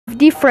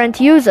different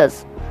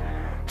uses.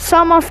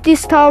 Some of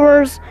these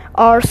towers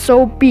are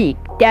so big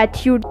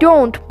that you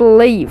don't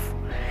believe.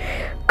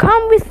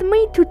 Come with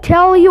me to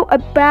tell you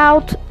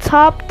about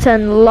top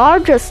 10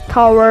 largest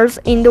towers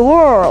in the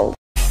world.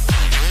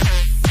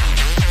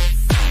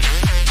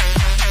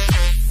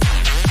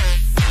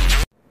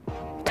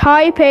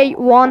 Taipei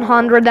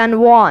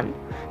 101.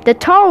 The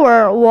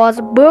tower was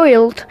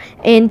built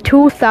in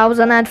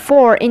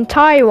 2004 in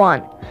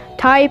Taiwan.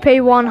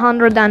 Taipei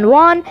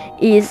 101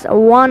 is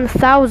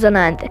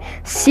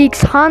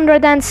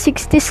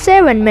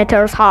 1,667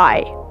 meters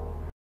high.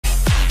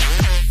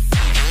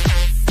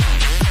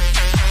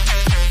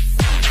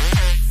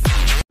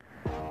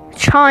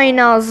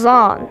 China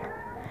Zan.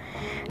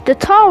 The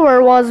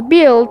tower was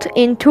built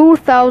in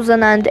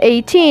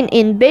 2018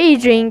 in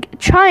Beijing,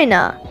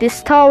 China.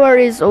 This tower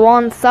is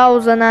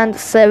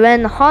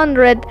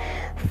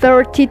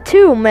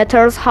 1,732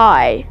 meters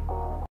high.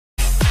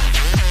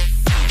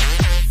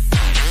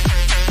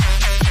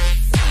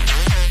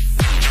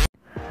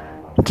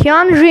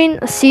 Tianjin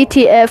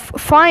CTF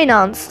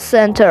Finance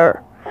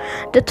Center.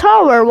 The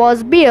tower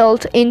was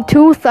built in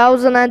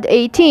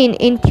 2018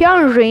 in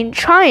Tianjin,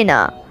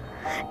 China.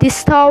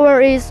 This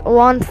tower is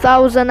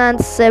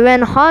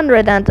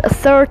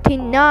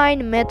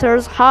 1,739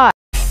 meters high.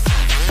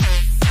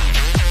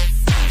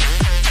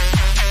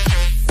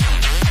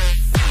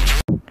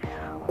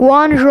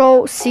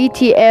 Guangzhou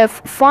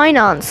CTF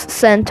Finance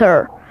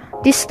Center.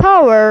 This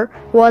tower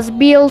was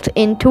built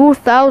in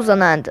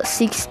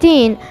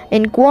 2016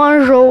 in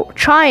Guangzhou,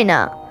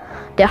 China.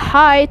 The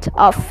height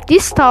of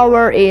this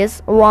tower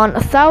is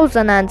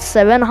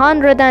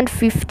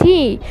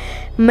 1,750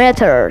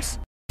 meters.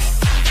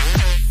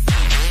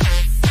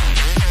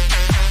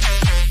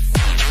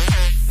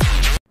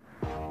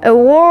 A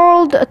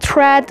World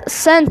Trade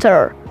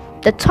Center.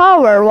 The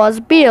tower was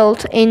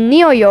built in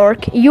New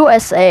York,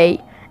 USA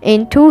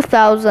in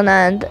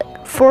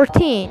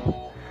 2014.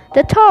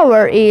 The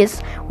tower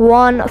is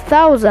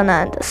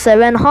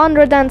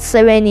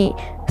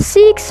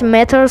 1,776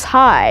 meters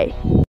high.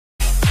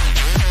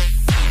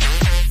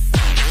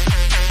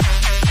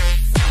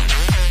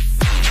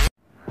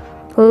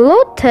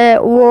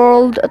 Lotte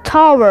World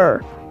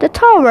Tower. The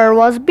tower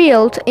was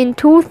built in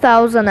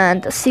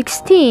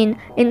 2016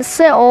 in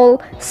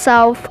Seoul,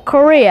 South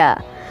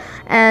Korea,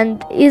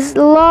 and is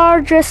the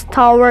largest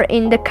tower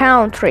in the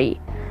country.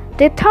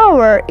 The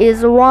tower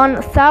is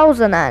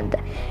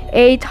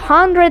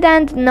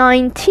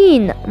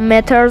 1,819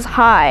 meters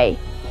high.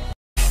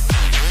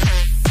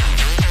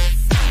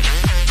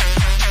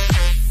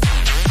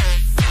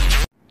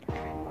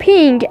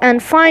 Ping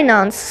and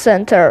Finance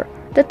Center.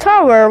 The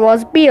tower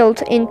was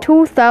built in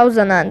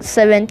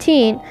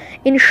 2017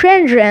 in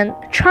Shenzhen,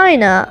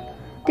 China.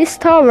 This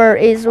tower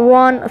is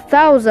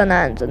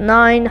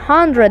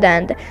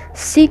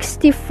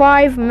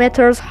 1,965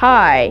 meters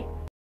high.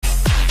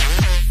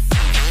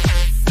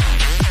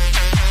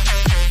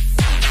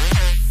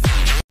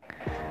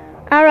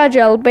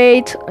 Arajal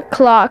Bait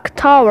Clock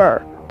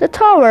Tower. The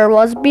tower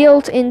was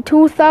built in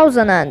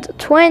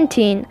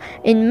 2020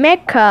 in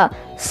Mecca,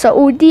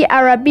 Saudi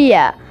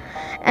Arabia,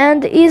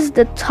 and is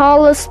the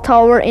tallest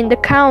tower in the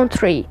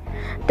country.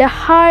 The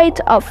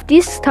height of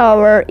this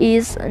tower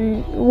is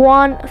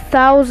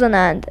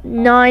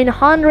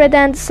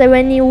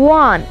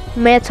 1,971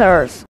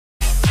 meters.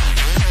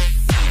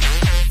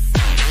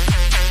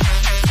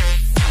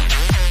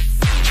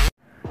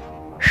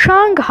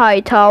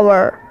 Shanghai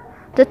Tower.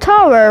 The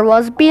tower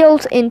was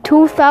built in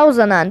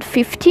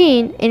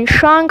 2015 in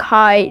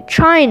Shanghai,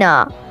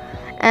 China,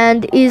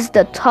 and is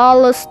the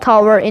tallest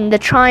tower in the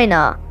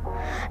China.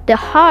 The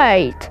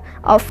height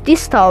of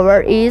this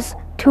tower is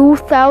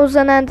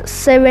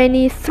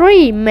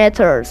 2,073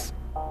 meters.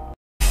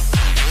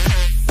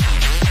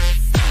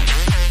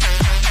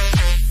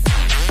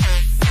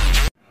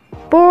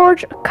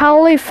 Burj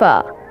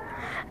Khalifa.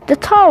 The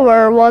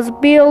tower was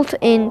built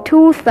in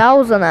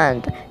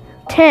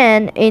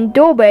 2010 in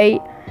Dubai,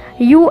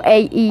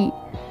 UAE,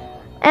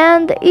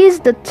 and is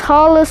the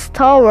tallest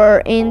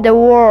tower in the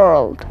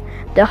world.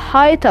 The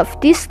height of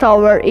this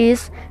tower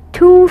is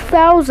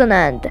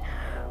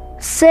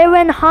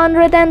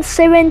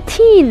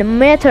 2,717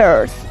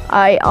 meters.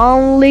 I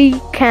only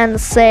can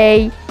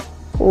say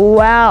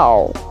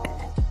wow.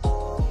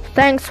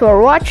 Thanks for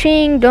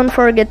watching. Don't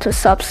forget to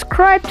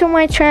subscribe to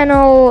my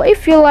channel.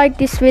 If you like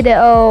this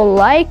video,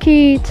 like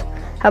it.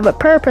 Have a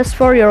purpose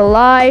for your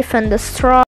life and destroy